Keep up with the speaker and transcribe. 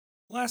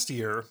Last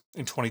year,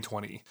 in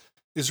 2020,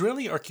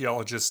 Israeli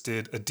archaeologists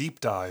did a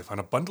deep dive on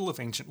a bundle of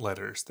ancient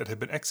letters that had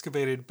been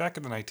excavated back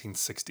in the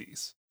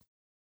 1960s.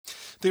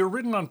 They were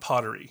written on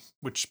pottery,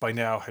 which by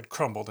now had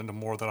crumbled into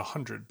more than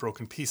 100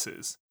 broken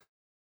pieces.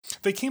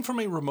 They came from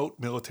a remote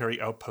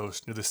military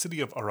outpost near the city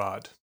of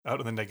Arad,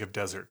 out in the Negev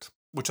desert,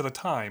 which at the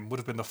time would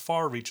have been the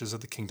far reaches of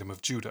the Kingdom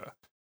of Judah.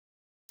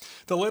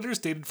 The letters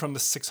dated from the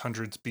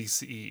 600s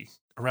BCE,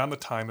 around the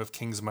time of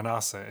Kings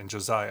Manasseh and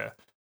Josiah,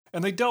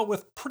 and they dealt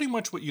with pretty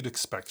much what you'd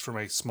expect from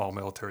a small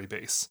military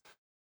base: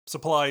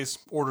 supplies,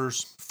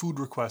 orders, food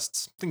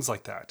requests, things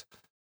like that.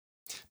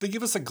 They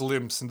give us a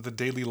glimpse into the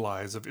daily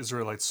lives of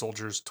Israelite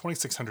soldiers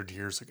 2,600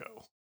 years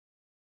ago.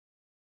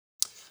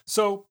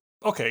 So,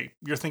 okay,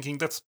 you're thinking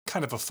that's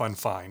kind of a fun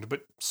find,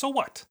 but so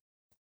what?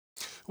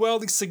 Well,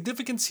 the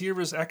significance here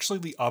is actually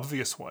the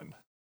obvious one: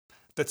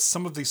 that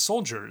some of these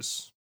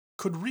soldiers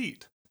could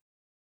read.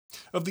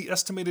 Of the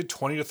estimated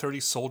 20 to 30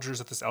 soldiers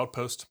at this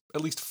outpost,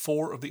 at least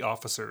 4 of the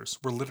officers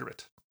were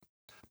literate.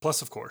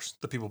 Plus, of course,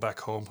 the people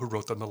back home who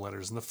wrote them the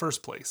letters in the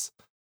first place.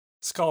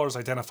 Scholars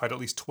identified at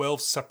least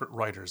 12 separate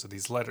writers of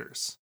these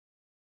letters.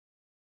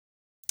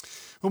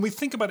 When we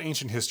think about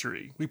ancient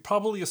history, we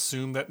probably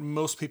assume that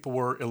most people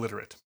were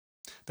illiterate,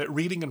 that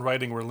reading and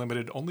writing were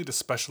limited only to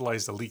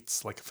specialized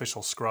elites like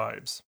official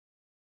scribes.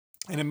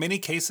 And in many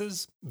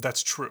cases,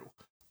 that's true.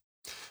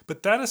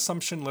 But that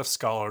assumption left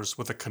scholars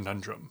with a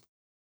conundrum.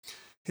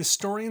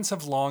 Historians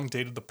have long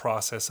dated the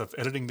process of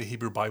editing the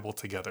Hebrew Bible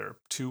together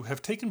to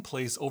have taken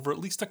place over at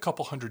least a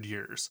couple hundred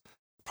years,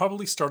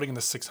 probably starting in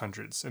the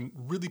 600s and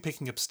really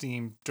picking up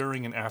steam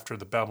during and after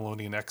the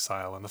Babylonian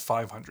exile in the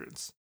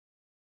 500s.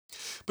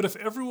 But if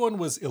everyone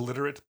was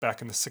illiterate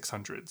back in the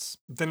 600s,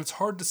 then it's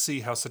hard to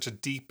see how such a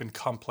deep and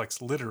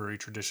complex literary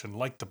tradition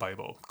like the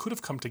Bible could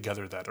have come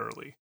together that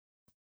early.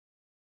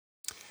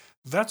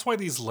 That's why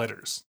these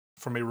letters,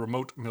 from a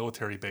remote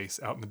military base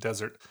out in the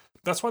desert,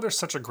 that's why they're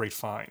such a great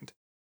find.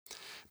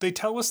 They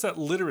tell us that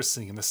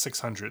literacy in the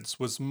 600s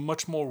was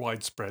much more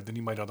widespread than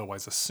you might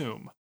otherwise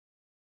assume.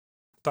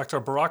 Dr.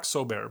 Barak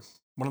Sober,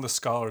 one of the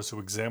scholars who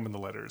examined the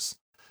letters,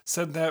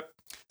 said that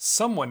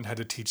someone had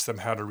to teach them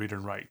how to read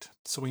and write,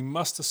 so we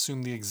must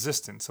assume the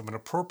existence of an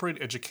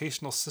appropriate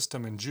educational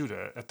system in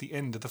Judah at the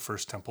end of the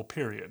First Temple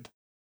period.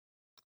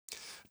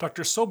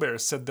 Dr. Sober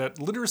said that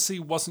literacy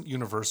wasn't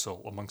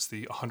universal amongst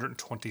the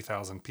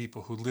 120,000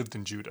 people who lived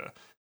in Judah,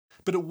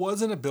 but it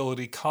was an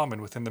ability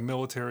common within the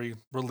military,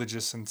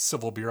 religious, and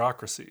civil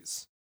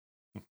bureaucracies.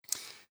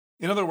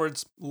 In other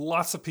words,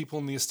 lots of people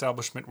in the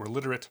establishment were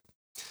literate,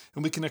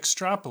 and we can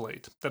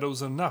extrapolate that it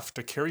was enough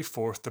to carry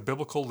forth the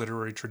biblical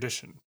literary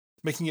tradition,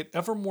 making it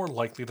ever more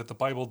likely that the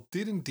Bible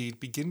did indeed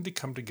begin to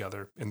come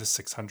together in the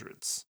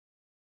 600s.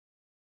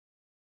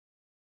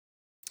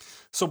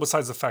 So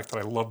besides the fact that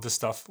I love this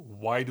stuff,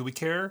 why do we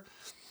care?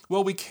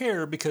 Well, we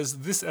care because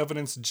this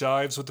evidence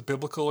jives with the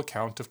biblical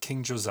account of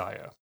King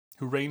Josiah,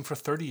 who reigned for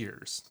 30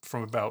 years,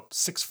 from about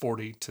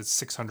 640 to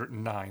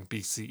 609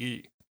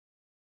 BCE.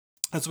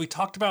 As we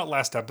talked about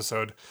last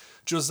episode,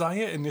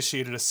 Josiah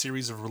initiated a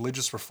series of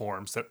religious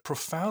reforms that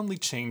profoundly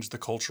changed the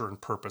culture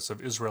and purpose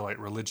of Israelite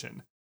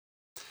religion.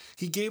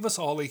 He gave us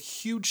all a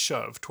huge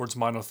shove towards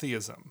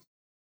monotheism,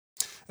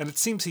 and it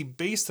seems he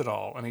based it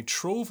all on a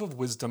trove of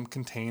wisdom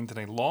contained in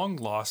a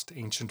long-lost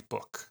ancient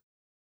book.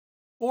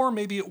 Or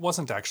maybe it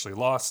wasn't actually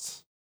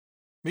lost.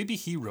 Maybe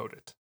he wrote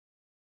it.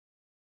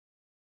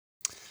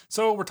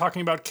 So we're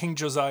talking about King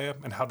Josiah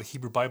and how the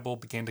Hebrew Bible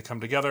began to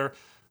come together.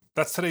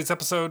 That's today's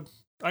episode.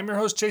 I'm your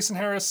host, Jason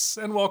Harris,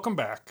 and welcome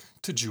back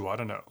to Jew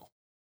Oughta Know.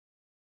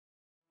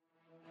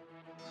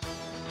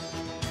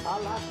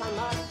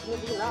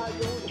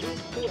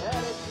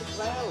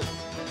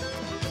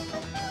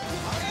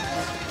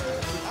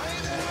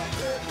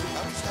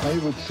 I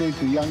would say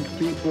to young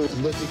people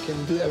that we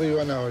can do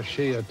everyone our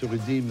share to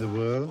redeem the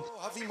world.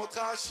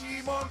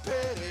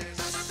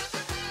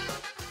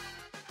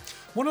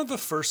 One of the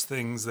first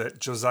things that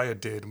Josiah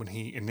did when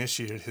he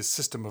initiated his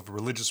system of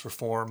religious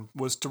reform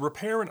was to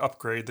repair and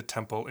upgrade the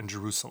temple in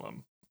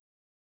Jerusalem.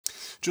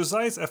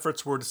 Josiah's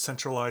efforts were to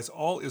centralize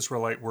all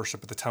Israelite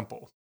worship at the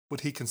temple,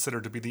 what he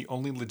considered to be the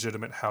only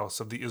legitimate house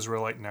of the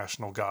Israelite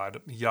national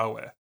god,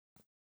 Yahweh.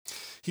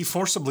 He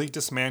forcibly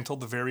dismantled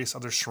the various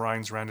other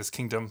shrines around his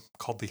kingdom,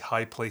 called the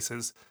high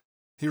places.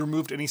 He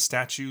removed any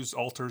statues,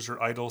 altars,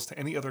 or idols to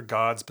any other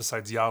gods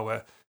besides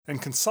Yahweh,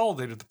 and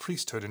consolidated the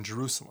priesthood in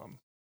Jerusalem.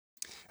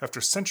 After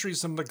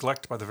centuries of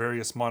neglect by the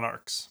various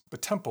monarchs, the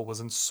temple was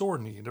in sore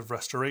need of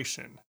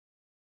restoration.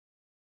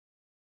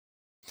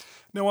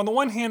 Now, on the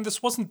one hand,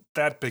 this wasn't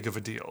that big of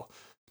a deal.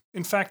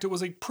 In fact, it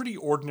was a pretty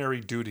ordinary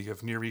duty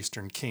of Near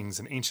Eastern kings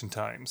in ancient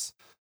times.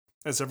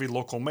 As every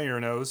local mayor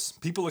knows,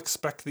 people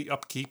expect the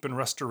upkeep and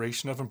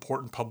restoration of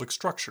important public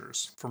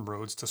structures, from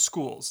roads to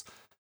schools.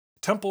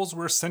 Temples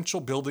were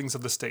essential buildings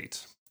of the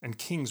state, and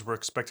kings were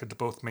expected to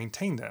both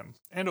maintain them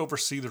and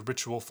oversee the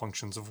ritual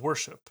functions of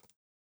worship.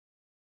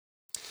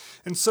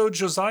 And so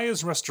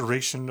Josiah's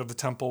restoration of the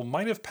temple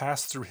might have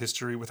passed through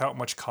history without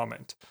much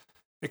comment,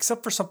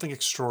 except for something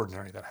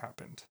extraordinary that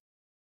happened.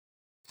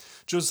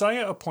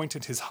 Josiah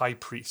appointed his high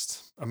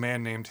priest, a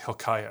man named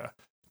Hilkiah,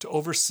 to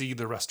oversee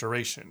the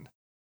restoration.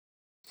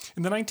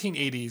 In the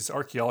 1980s,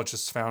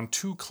 archaeologists found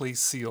 2 clay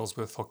seals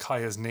with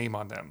Hilkiah's name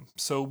on them,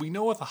 so we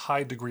know with a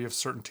high degree of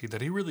certainty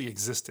that he really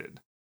existed.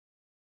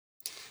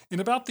 In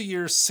about the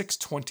year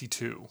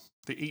 622,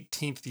 the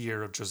 18th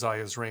year of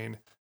Josiah's reign,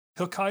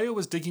 Hilkiah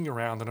was digging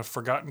around in a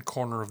forgotten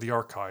corner of the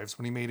archives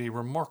when he made a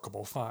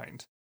remarkable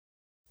find: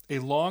 a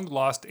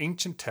long-lost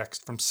ancient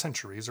text from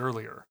centuries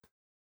earlier.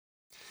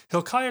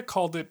 Hilkiah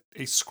called it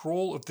a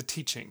scroll of the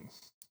teaching,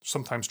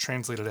 sometimes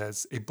translated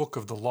as a book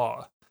of the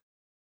law.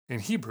 In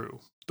Hebrew,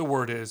 the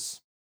word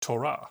is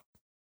Torah.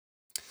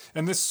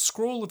 And this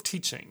scroll of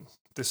teaching,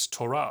 this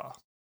Torah,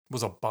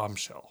 was a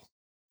bombshell.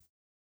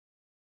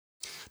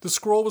 The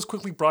scroll was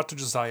quickly brought to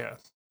Josiah.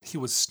 He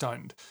was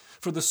stunned,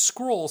 for the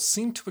scroll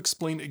seemed to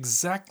explain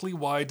exactly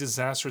why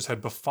disasters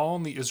had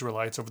befallen the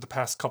Israelites over the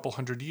past couple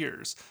hundred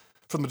years,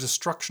 from the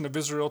destruction of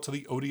Israel to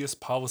the odious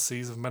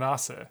policies of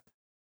Manasseh.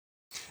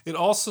 It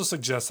also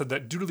suggested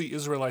that due to the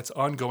Israelites'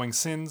 ongoing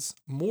sins,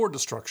 more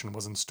destruction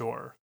was in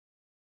store.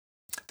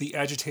 The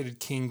agitated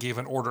king gave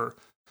an order: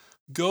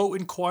 "Go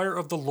inquire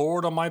of the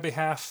Lord on my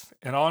behalf,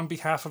 and on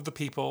behalf of the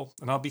people,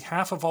 and on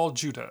behalf of all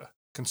Judah,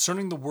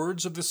 concerning the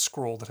words of this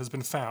scroll that has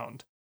been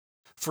found.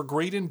 For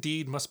great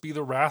indeed must be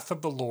the wrath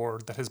of the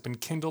Lord that has been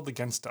kindled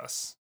against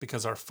us,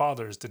 because our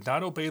fathers did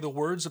not obey the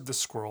words of this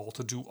scroll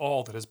to do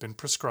all that has been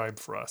prescribed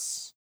for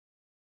us."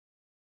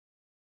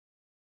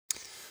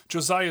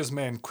 Josiah's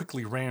men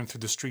quickly ran through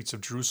the streets of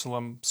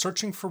Jerusalem,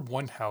 searching for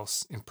one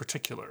house in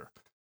particular: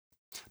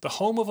 the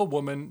home of a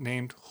woman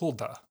named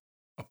Huldah,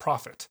 a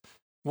prophet,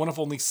 one of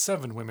only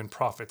 7 women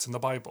prophets in the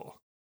Bible.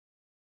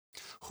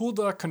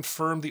 Huldah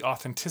confirmed the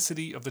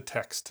authenticity of the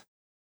text.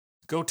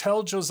 "Go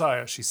tell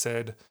Josiah," she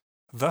said,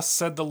 "thus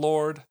said the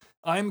Lord,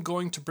 I am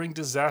going to bring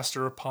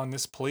disaster upon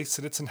this place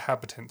and its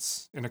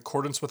inhabitants, in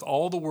accordance with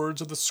all the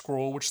words of the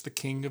scroll which the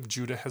king of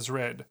Judah has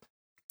read.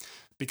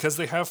 Because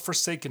they have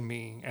forsaken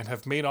me, and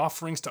have made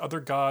offerings to other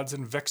gods,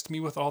 and vexed me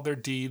with all their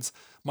deeds,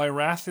 my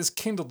wrath is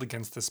kindled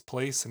against this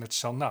place, and it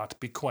shall not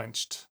be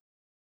quenched."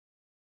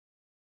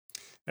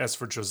 As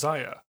for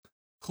Josiah,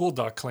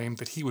 Huldah claimed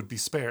that he would be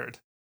spared.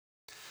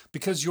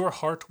 "Because your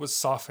heart was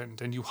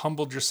softened, and you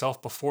humbled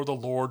yourself before the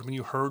Lord when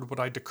you heard what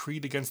I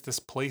decreed against this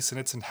place and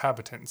its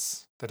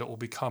inhabitants, that it will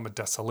become a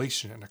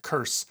desolation and a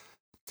curse,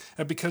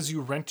 and because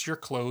you rent your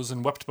clothes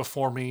and wept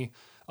before me,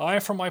 I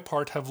for my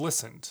part have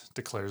listened,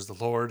 declares the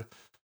Lord.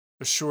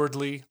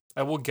 Assuredly,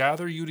 I will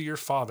gather you to your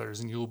fathers,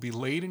 and you will be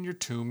laid in your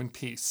tomb in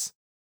peace.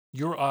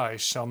 Your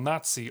eyes shall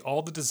not see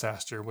all the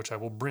disaster which I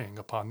will bring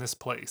upon this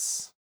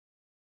place."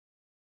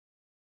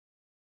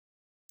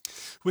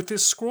 With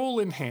this scroll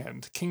in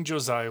hand, King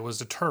Josiah was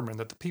determined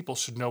that the people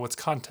should know its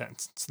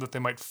contents, so that they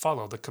might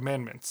follow the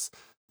commandments.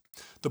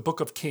 The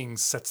Book of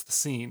Kings sets the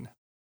scene.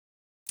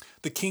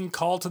 The king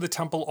called to the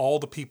temple all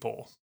the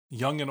people,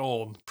 young and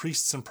old,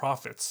 priests and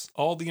prophets,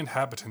 all the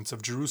inhabitants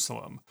of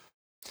Jerusalem.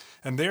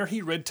 And there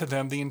he read to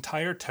them the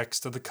entire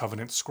text of the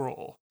covenant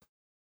scroll.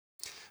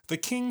 The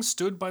king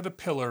stood by the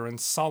pillar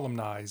and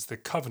solemnized the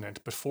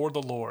covenant before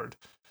the Lord,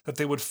 that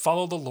they would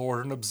follow the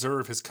Lord and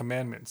observe his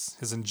commandments,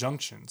 his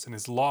injunctions, and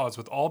his laws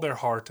with all their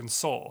heart and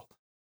soul,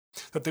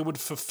 that they would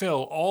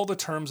fulfill all the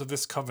terms of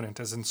this covenant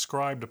as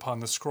inscribed upon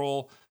the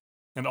scroll,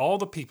 and all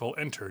the people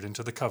entered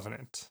into the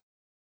covenant.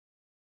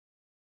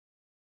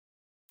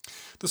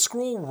 The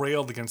scroll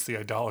railed against the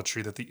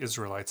idolatry that the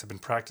Israelites had been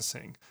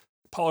practicing,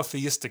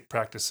 polytheistic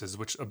practices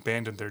which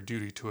abandoned their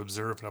duty to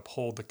observe and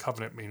uphold the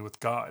covenant made with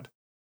God.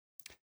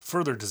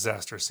 Further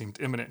disaster seemed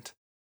imminent.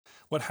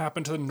 What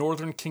happened to the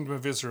northern kingdom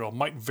of Israel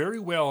might very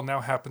well now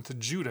happen to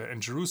Judah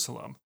and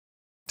Jerusalem.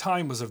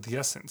 Time was of the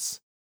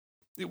essence.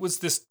 It was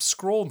this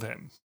scroll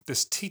then,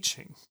 this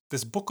teaching,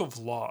 this book of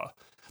law,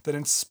 that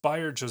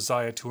inspired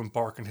Josiah to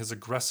embark on his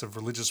aggressive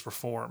religious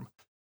reform,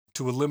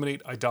 to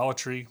eliminate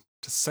idolatry,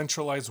 to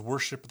centralize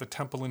worship at the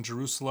temple in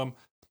Jerusalem,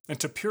 and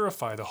to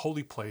purify the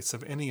holy place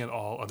of any and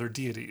all other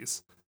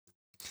deities.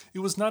 It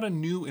was not a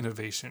new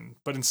innovation,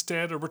 but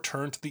instead a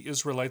return to the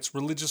Israelites'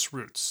 religious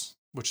roots,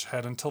 which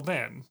had until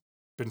then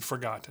been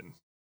forgotten.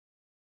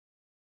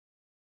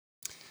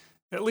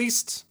 At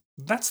least,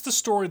 that's the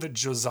story that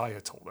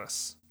Josiah told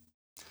us.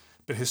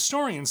 But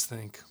historians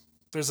think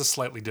there's a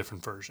slightly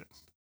different version.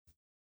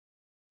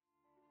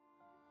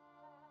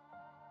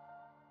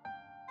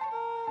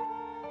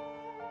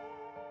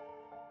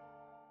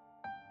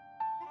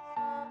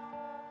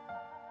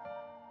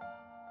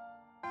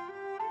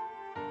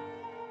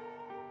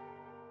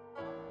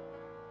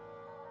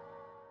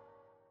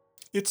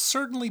 It's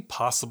certainly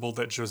possible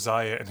that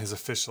Josiah and his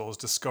officials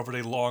discovered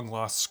a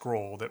long-lost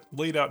scroll that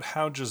laid out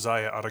how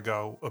Josiah ought to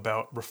go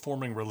about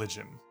reforming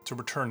religion to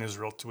return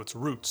Israel to its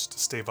roots to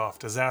stave off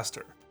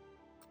disaster.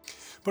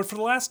 But for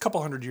the last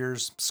couple hundred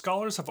years,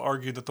 scholars have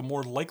argued that the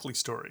more likely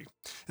story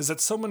is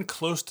that someone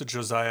close to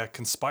Josiah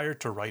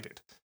conspired to write it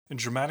and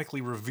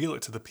dramatically reveal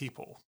it to the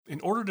people in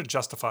order to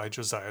justify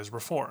Josiah's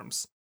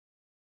reforms.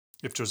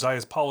 If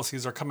Josiah's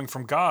policies are coming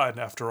from God,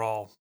 after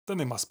all, then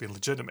they must be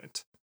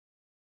legitimate.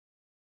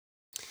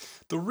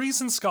 The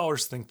reason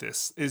scholars think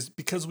this is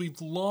because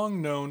we've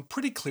long known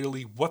pretty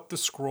clearly what the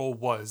scroll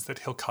was that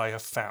Hilkiah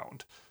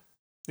found.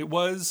 It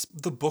was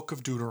the Book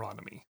of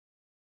Deuteronomy.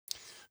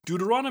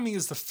 Deuteronomy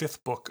is the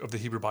fifth book of the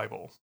Hebrew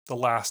Bible, the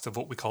last of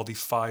what we call the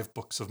 5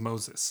 books of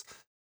Moses: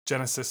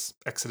 Genesis,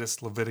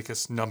 Exodus,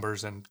 Leviticus,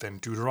 Numbers, and then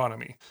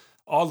Deuteronomy,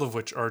 all of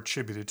which are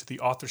attributed to the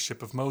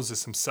authorship of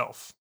Moses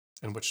himself,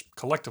 and which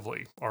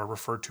collectively are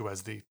referred to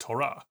as the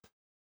Torah.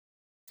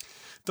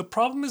 The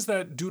problem is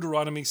that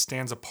Deuteronomy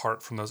stands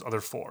apart from those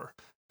other 4,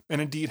 and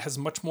indeed has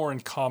much more in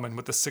common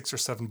with the 6 or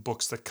 7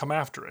 books that come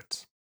after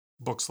it.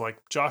 Books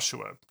like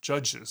Joshua,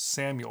 Judges,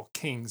 Samuel,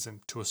 Kings, and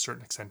to a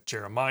certain extent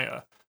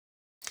Jeremiah.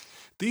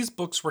 These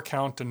books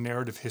recount a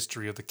narrative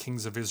history of the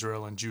kings of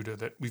Israel and Judah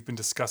that we've been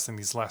discussing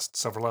these last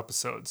several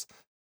episodes.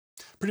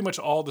 Pretty much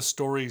all the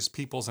stories,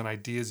 peoples, and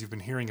ideas you've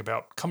been hearing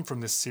about come from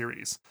this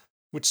series,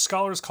 which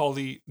scholars call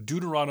the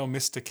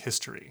Deuteronomistic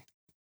history.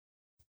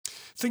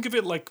 Think of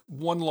it like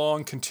one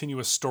long,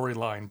 continuous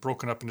storyline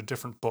broken up into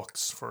different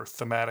books for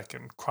thematic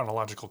and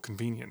chronological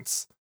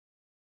convenience.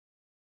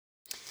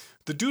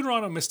 The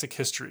Deuteronomistic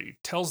history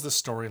tells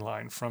this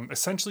storyline from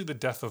essentially the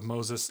death of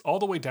Moses all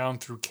the way down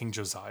through King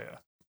Josiah.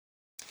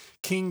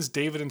 Kings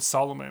David and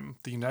Solomon,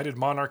 the united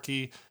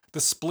monarchy,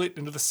 the split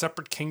into the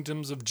separate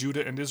kingdoms of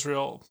Judah and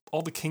Israel,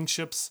 all the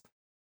kingships.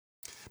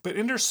 But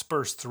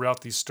interspersed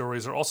throughout these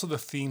stories are also the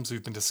themes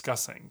we've been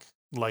discussing,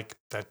 like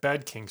that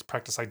bad kings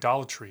practice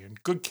idolatry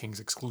and good kings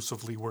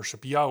exclusively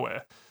worship Yahweh,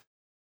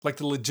 like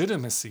the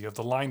legitimacy of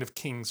the line of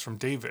kings from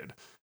David,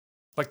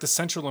 like the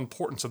central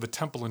importance of the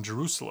temple in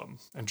Jerusalem,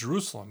 and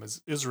Jerusalem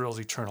as Israel's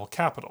eternal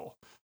capital,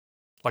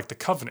 like the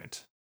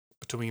covenant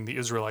between the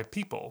Israelite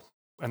people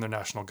and their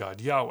national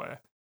god Yahweh.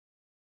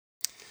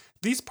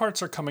 These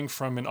parts are coming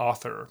from an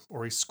author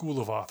or a school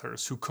of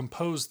authors who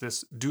composed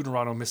this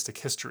Deuteronomistic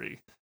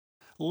history,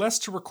 less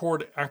to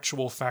record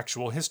actual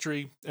factual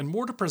history and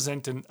more to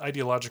present an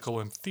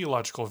ideological and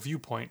theological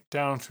viewpoint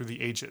down through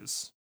the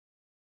ages.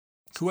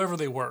 Whoever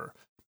they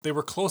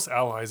were close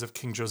allies of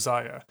King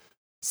Josiah,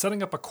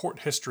 setting up a court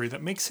history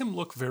that makes him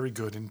look very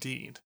good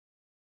indeed.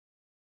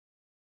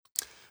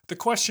 The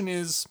question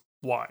is,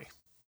 why?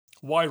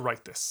 Why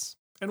write this?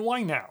 And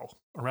why now,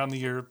 around the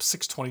year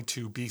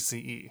 622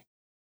 BCE?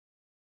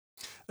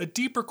 A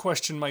deeper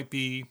question might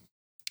be,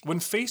 when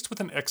faced with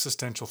an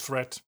existential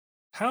threat,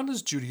 how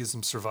does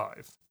Judaism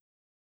survive?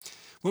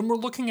 When we're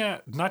looking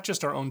at not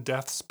just our own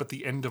deaths, but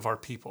the end of our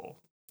people,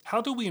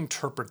 how do we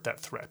interpret that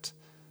threat?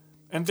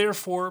 And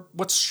therefore,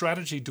 what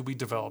strategy do we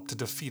develop to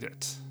defeat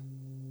it?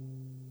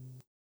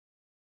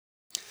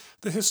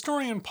 The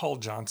historian Paul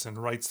Johnson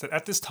writes that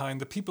at this time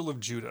the people of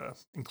Judah,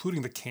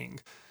 including the king,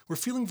 were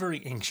feeling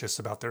very anxious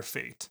about their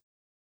fate.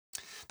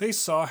 They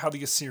saw how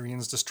the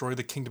Assyrians destroyed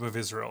the kingdom of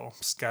Israel,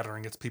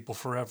 scattering its people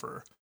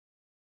forever.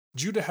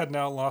 Judah had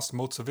now lost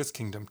most of its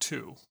kingdom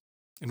too.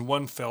 In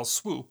one fell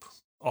swoop,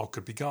 all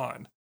could be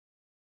gone.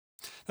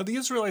 Now the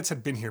Israelites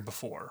had been here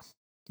before.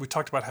 We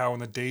talked about how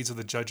in the days of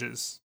the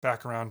judges,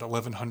 back around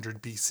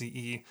 1100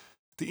 BCE,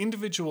 the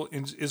individual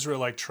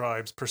Israelite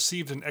tribes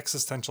perceived an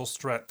existential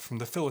threat from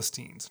the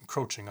Philistines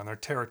encroaching on their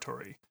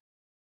territory.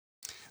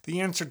 The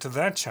answer to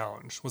that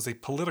challenge was a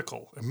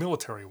political and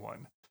military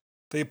one.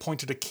 They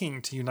appointed a king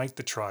to unite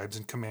the tribes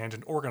and command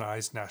an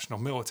organized national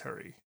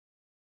military.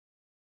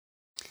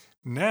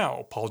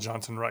 Now, Paul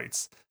Johnson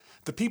writes,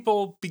 the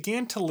people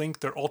began to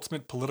link their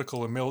ultimate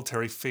political and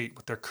military fate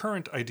with their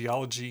current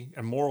ideology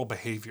and moral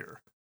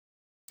behavior.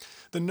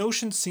 The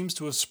notion seems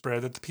to have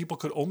spread that the people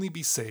could only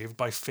be saved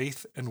by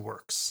faith and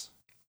works.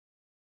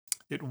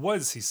 It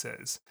was, he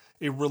says,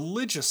 a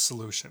religious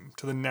solution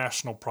to the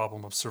national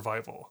problem of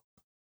survival.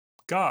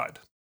 God,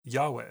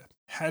 Yahweh,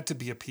 had to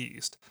be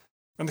appeased,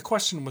 and the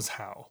question was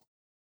how.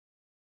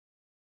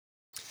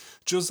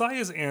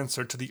 Josiah's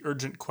answer to the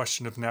urgent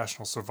question of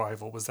national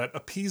survival was that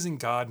appeasing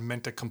God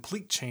meant a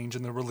complete change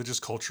in the religious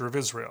culture of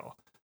Israel,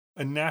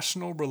 a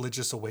national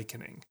religious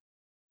awakening.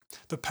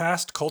 The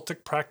past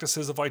cultic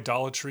practices of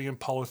idolatry and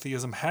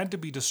polytheism had to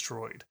be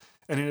destroyed,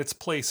 and in its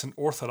place an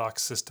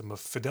orthodox system of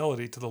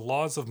fidelity to the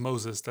laws of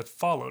Moses that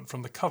followed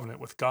from the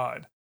covenant with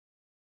God.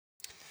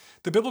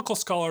 The biblical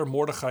scholar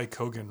Mordechai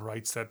Kogan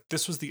writes that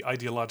this was the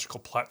ideological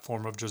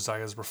platform of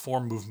Josiah's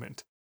reform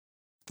movement,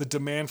 the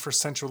demand for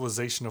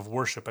centralization of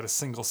worship at a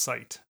single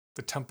site,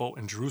 the temple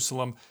in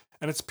Jerusalem,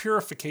 and its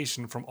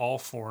purification from all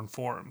foreign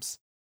forms.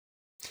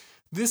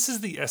 This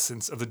is the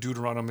essence of the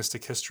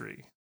Deuteronomistic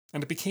history,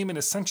 and it became an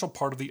essential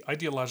part of the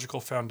ideological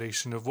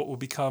foundation of what will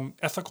become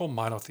ethical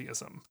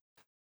monotheism,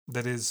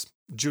 that is,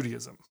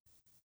 Judaism.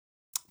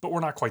 But we're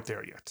not quite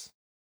there yet.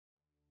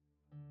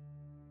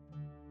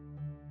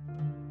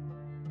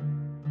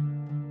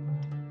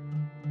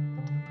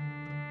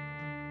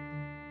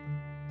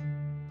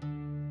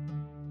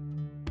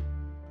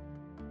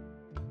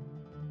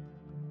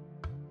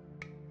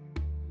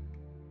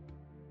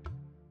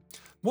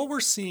 What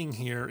we're seeing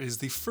here is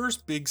the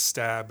first big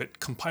stab at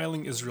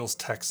compiling Israel's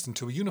text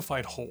into a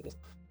unified whole,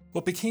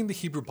 what became the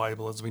Hebrew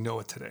Bible as we know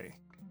it today.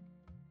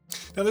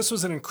 Now, this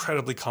was an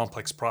incredibly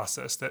complex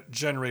process that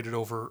generated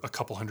over a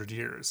couple hundred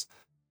years.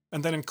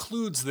 and then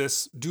includes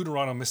this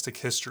Deuteronomistic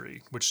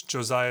history, which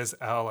Josiah's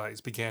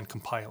allies began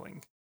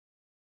compiling.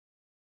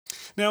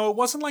 Now, it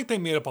wasn't like they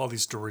made up all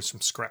these stories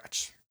from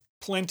scratch.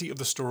 Plenty of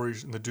the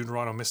stories in the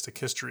Deuteronomistic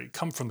history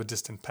come from the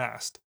distant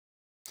past.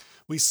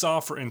 We saw,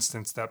 for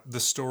instance, that the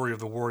story of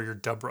the warrior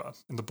Deborah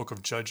in the book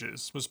of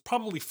Judges was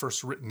probably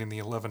first written in the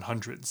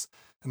 1100s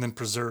and then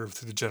preserved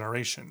through the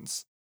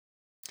generations.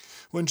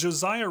 When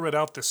Josiah read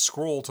out this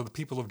scroll to the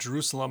people of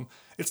Jerusalem,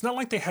 it's not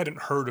like they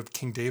hadn't heard of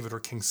King David or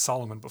King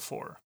Solomon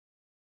before.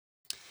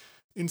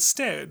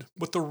 Instead,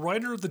 what the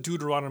writer of the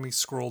Deuteronomy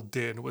scroll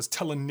did was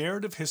tell a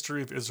narrative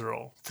history of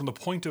Israel from the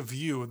point of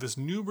view of this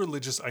new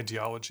religious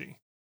ideology.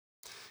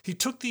 He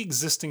took the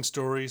existing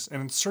stories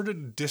and inserted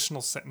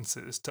additional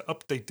sentences to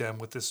update them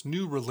with this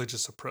new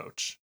religious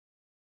approach.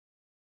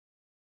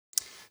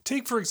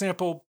 Take, for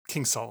example,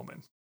 King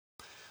Solomon.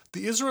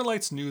 The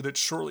Israelites knew that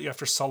shortly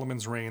after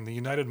Solomon's reign, the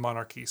United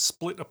Monarchy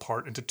split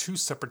apart into two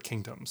separate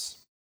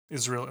kingdoms,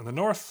 Israel in the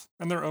north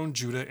and their own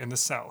Judah in the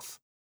south.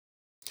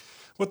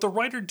 What the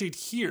writer did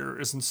here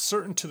is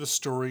insert into the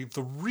story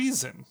the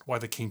reason why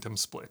the kingdom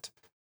split.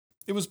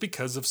 It was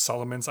because of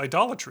Solomon's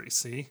idolatry,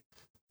 see?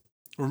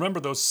 Remember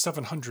those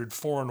 700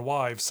 foreign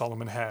wives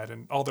Solomon had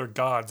and all their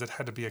gods that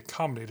had to be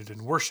accommodated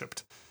and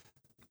worshipped.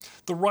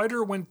 The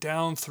writer went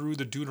down through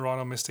the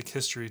Deuteronomistic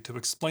history to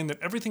explain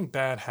that everything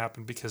bad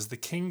happened because the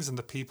kings and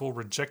the people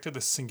rejected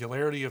the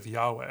singularity of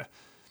Yahweh,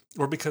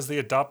 or because they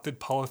adopted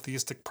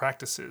polytheistic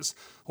practices,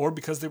 or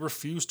because they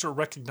refused to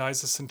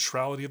recognize the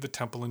centrality of the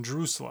temple in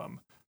Jerusalem.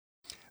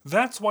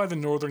 That's why the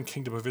northern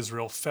kingdom of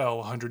Israel fell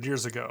 100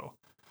 years ago.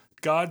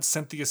 God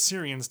sent the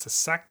Assyrians to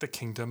sack the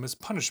kingdom as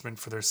punishment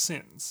for their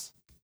sins.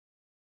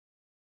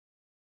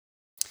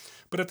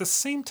 But at the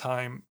same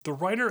time, the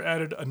writer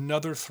added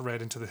another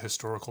thread into the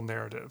historical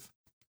narrative,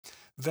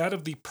 that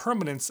of the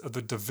permanence of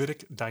the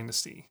Davidic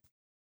dynasty.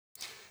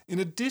 In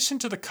addition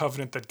to the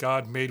covenant that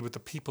God made with the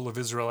people of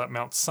Israel at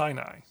Mount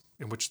Sinai,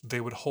 in which they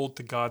would hold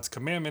to God's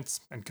commandments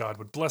and God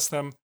would bless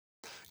them,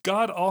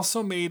 God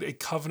also made a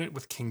covenant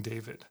with King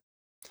David.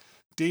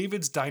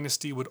 David's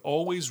dynasty would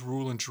always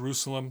rule in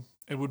Jerusalem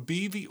and would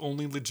be the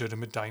only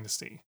legitimate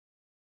dynasty.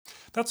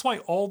 That's why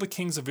all the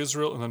kings of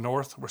Israel in the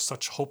north were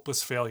such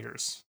hopeless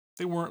failures.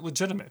 They weren't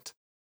legitimate.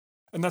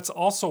 And that's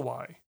also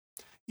why,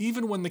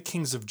 even when the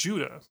kings of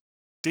Judah,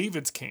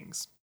 David's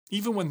kings,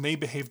 even when they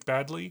behaved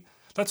badly,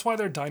 that's why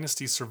their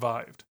dynasty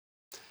survived.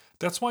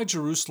 That's why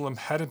Jerusalem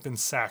hadn't been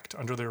sacked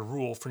under their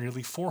rule for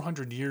nearly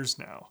 400 years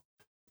now.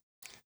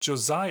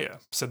 Josiah,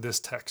 said this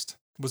text,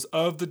 was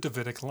of the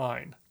Davidic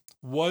line,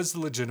 was the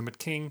legitimate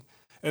king,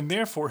 and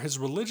therefore his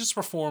religious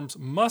reforms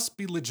must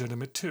be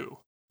legitimate too.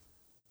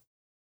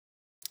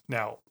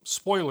 Now,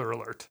 spoiler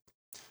alert,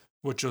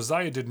 what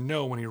Josiah didn't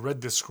know when he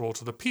read this scroll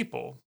to the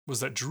people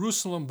was that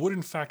Jerusalem would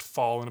in fact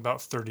fall in about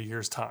 30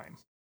 years' time.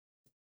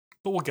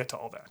 But we'll get to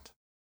all that.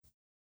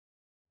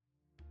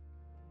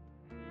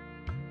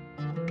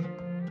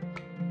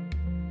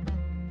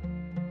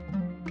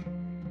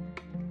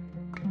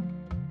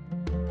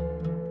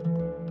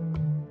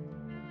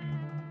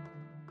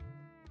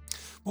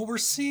 What we're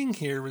seeing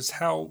here is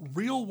how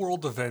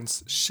real-world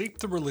events shaped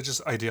the religious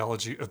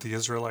ideology of the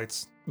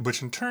Israelites,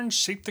 which in turn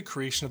shaped the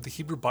creation of the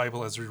Hebrew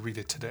Bible as we read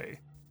it today.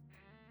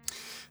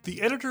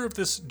 The editor of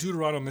this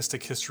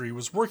Deuteronomistic history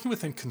was working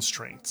within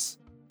constraints.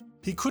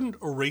 He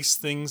couldn't erase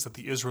things that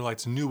the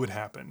Israelites knew would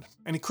happen,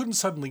 and he couldn't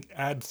suddenly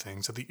add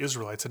things that the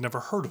Israelites had never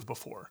heard of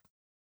before.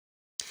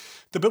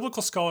 The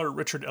biblical scholar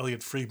Richard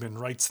Elliott Friedman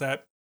writes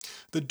that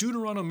the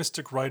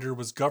Deuteronomistic writer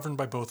was governed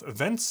by both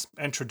events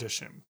and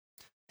tradition.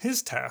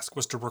 His task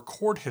was to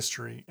record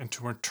history and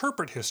to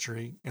interpret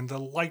history in the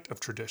light of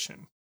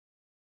tradition.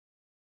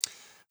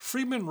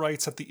 Friedman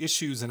writes that the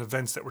issues and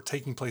events that were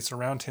taking place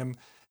around him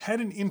had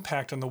an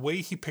impact on the way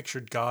he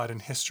pictured God and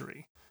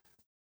history.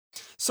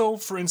 So,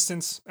 for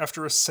instance,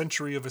 after a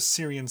century of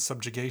Assyrian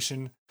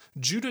subjugation,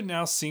 Judah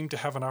now seemed to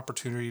have an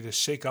opportunity to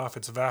shake off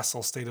its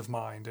vassal state of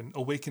mind and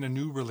awaken a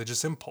new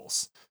religious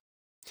impulse.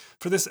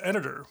 For this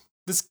editor,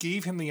 this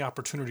gave him the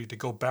opportunity to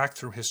go back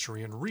through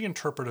history and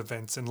reinterpret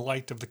events in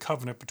light of the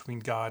covenant between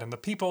God and the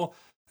people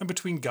and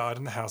between God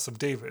and the house of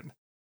David.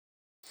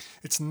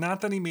 It's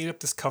not that he made up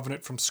this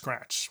covenant from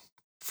scratch.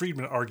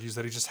 Friedman argues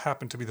that he just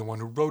happened to be the one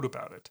who wrote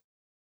about it.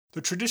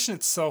 The tradition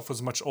itself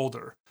was much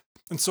older,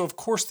 and so of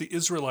course the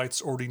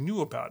Israelites already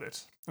knew about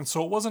it, and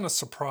so it wasn't a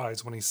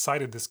surprise when he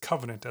cited this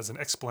covenant as an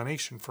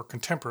explanation for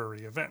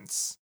contemporary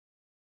events.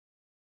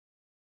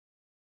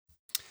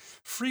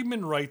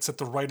 Friedman writes that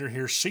the writer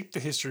here shaped the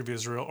history of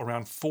Israel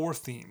around 4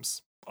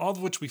 themes, all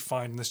of which we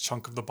find in this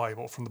chunk of the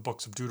Bible from the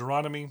books of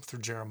Deuteronomy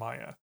through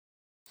Jeremiah.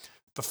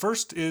 The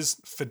first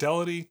is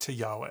fidelity to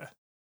Yahweh.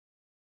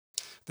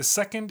 The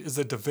second is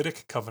the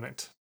Davidic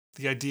covenant,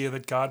 the idea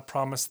that God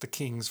promised the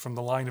kings from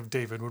the line of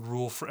David would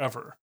rule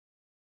forever.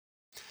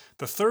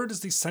 The third is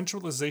the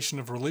centralization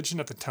of religion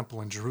at the temple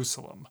in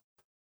Jerusalem.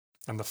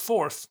 And the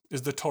fourth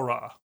is the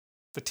Torah,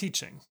 the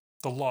teaching,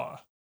 the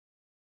law.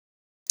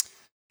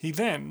 He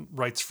then,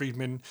 writes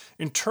Friedman,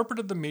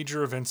 interpreted the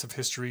major events of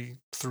history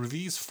through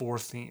these 4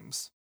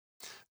 themes.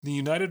 The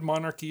united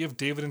monarchy of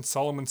David and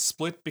Solomon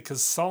split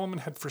because Solomon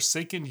had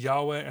forsaken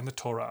Yahweh and the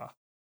Torah.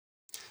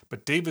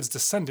 But David's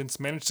descendants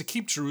managed to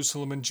keep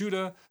Jerusalem and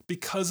Judah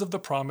because of the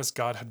promise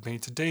God had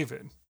made to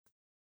David.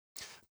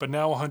 But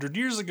now 100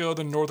 years ago,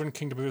 the northern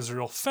kingdom of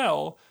Israel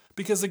fell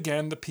because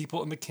again the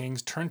people and the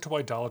kings turned to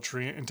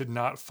idolatry and did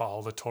not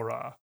follow the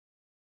Torah.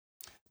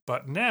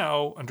 But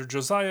now, under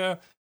Josiah,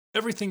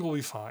 everything will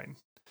be fine,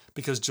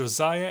 because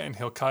Josiah and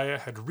Hilkiah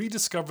had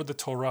rediscovered the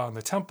Torah in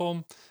the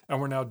temple and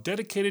were now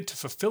dedicated to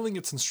fulfilling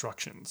its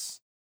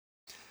instructions.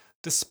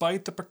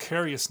 Despite the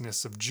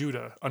precariousness of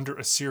Judah under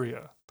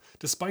Assyria,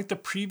 despite the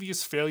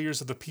previous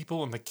failures of the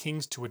people and the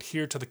kings to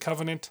adhere to the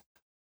covenant,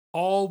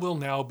 all will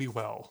now be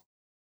well.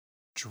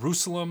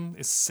 Jerusalem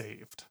is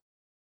saved.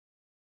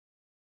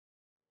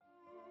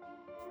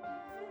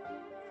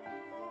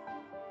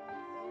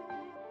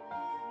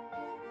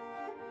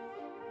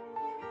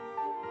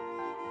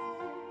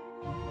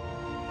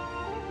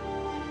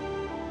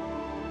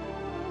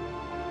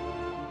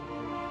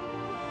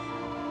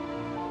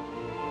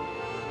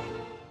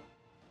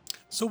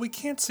 So we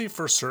can't say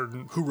for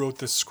certain who wrote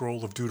this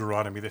scroll of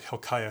Deuteronomy that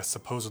Hilkiah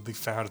supposedly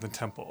found in the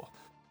temple.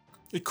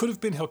 It could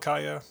have been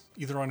Hilkiah,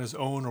 either on his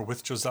own or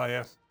with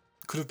Josiah.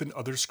 It could have been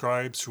other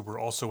scribes who were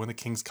also in the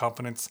king's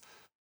confidence.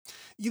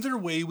 Either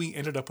way, we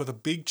ended up with a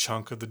big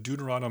chunk of the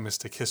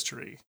Deuteronomistic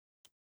history.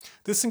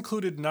 This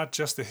included not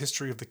just the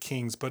history of the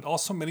kings, but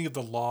also many of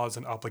the laws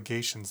and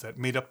obligations that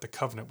made up the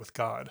covenant with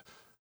God,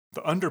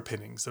 the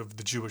underpinnings of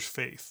the Jewish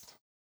faith.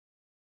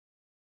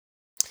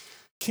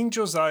 King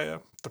Josiah,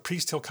 the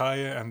priest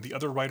Hilkiah, and the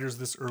other writers of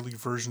this early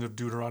version of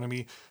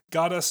Deuteronomy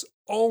got us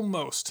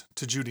almost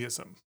to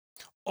Judaism,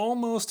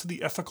 almost to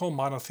the ethical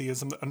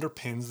monotheism that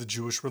underpins the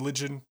Jewish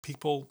religion,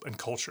 people, and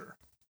culture.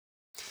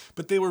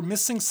 But they were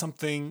missing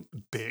something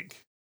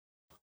big.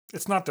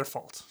 It's not their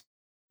fault.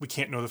 We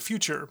can't know the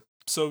future,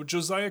 so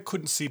Josiah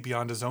couldn't see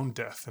beyond his own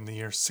death in the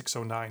year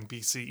 609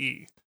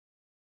 BCE.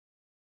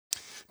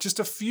 Just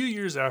a few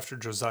years after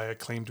Josiah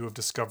claimed to have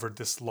discovered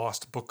this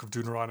lost book of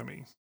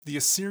Deuteronomy, the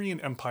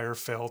Assyrian Empire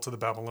fell to the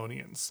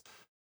Babylonians.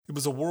 It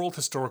was a world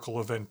historical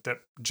event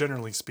that,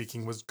 generally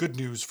speaking, was good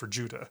news for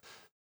Judah.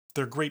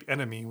 Their great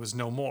enemy was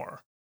no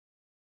more.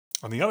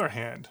 On the other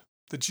hand,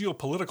 the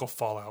geopolitical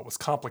fallout was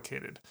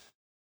complicated.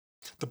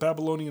 The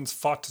Babylonians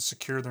fought to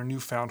secure their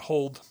newfound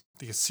hold,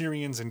 the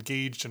Assyrians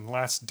engaged in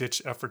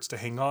last-ditch efforts to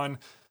hang on,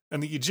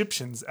 and the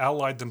Egyptians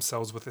allied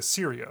themselves with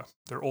Assyria,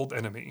 their old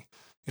enemy,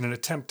 in an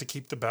attempt to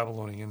keep the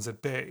Babylonians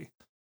at bay.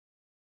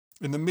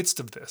 In the midst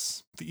of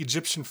this, the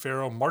Egyptian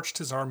pharaoh marched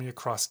his army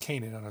across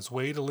Canaan on his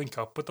way to link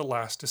up with the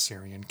last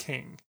Assyrian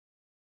king.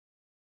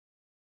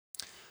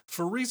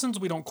 For reasons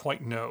we don't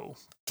quite know,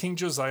 King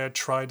Josiah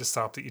tried to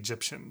stop the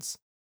Egyptians.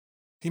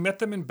 He met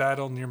them in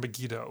battle near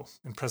Megiddo,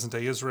 in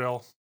present-day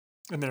Israel,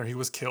 and there he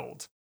was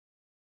killed.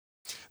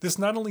 This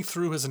not only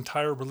threw his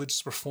entire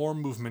religious reform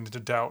movement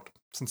into doubt,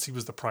 since he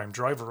was the prime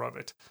driver of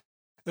it,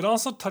 it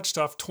also touched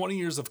off 20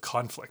 years of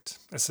conflict,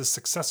 as his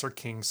successor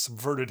king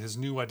subverted his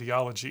new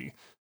ideology,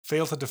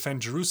 failed to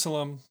defend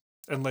Jerusalem,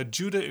 and led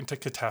Judah into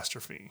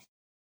catastrophe.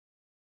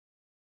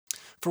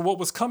 For what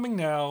was coming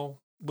now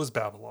was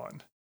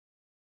Babylon.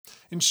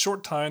 In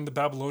short time, the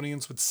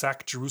Babylonians would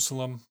sack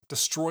Jerusalem,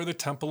 destroy the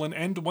temple, and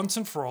end once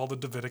and for all the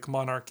Davidic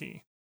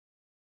monarchy.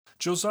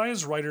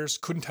 Josiah's writers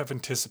couldn't have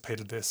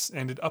anticipated this,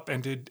 and it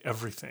upended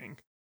everything.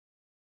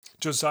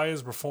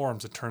 Josiah's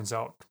reforms, it turns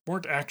out,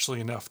 weren't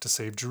actually enough to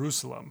save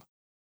Jerusalem.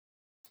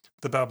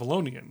 The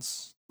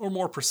Babylonians, or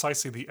more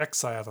precisely the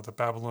exile that the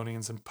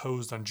Babylonians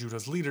imposed on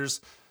Judah's leaders,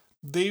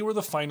 they were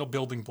the final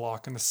building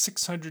block in the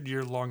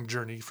 600-year-long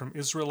journey from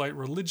Israelite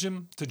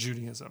religion to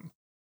Judaism.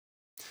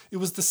 It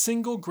was the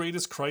single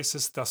greatest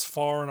crisis thus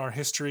far in our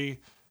history,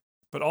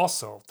 but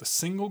also the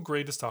single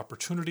greatest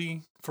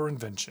opportunity for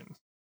invention.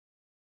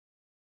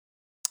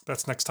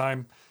 That's next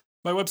time.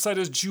 My website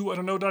is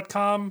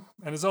JewIDon'tKnow.com,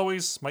 and as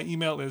always, my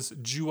email is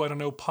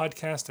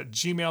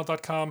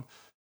JewIDon'tKnowPodcast@gmail.com.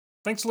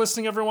 Thanks for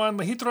listening, everyone.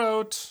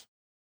 Lahitraot.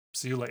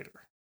 See you later.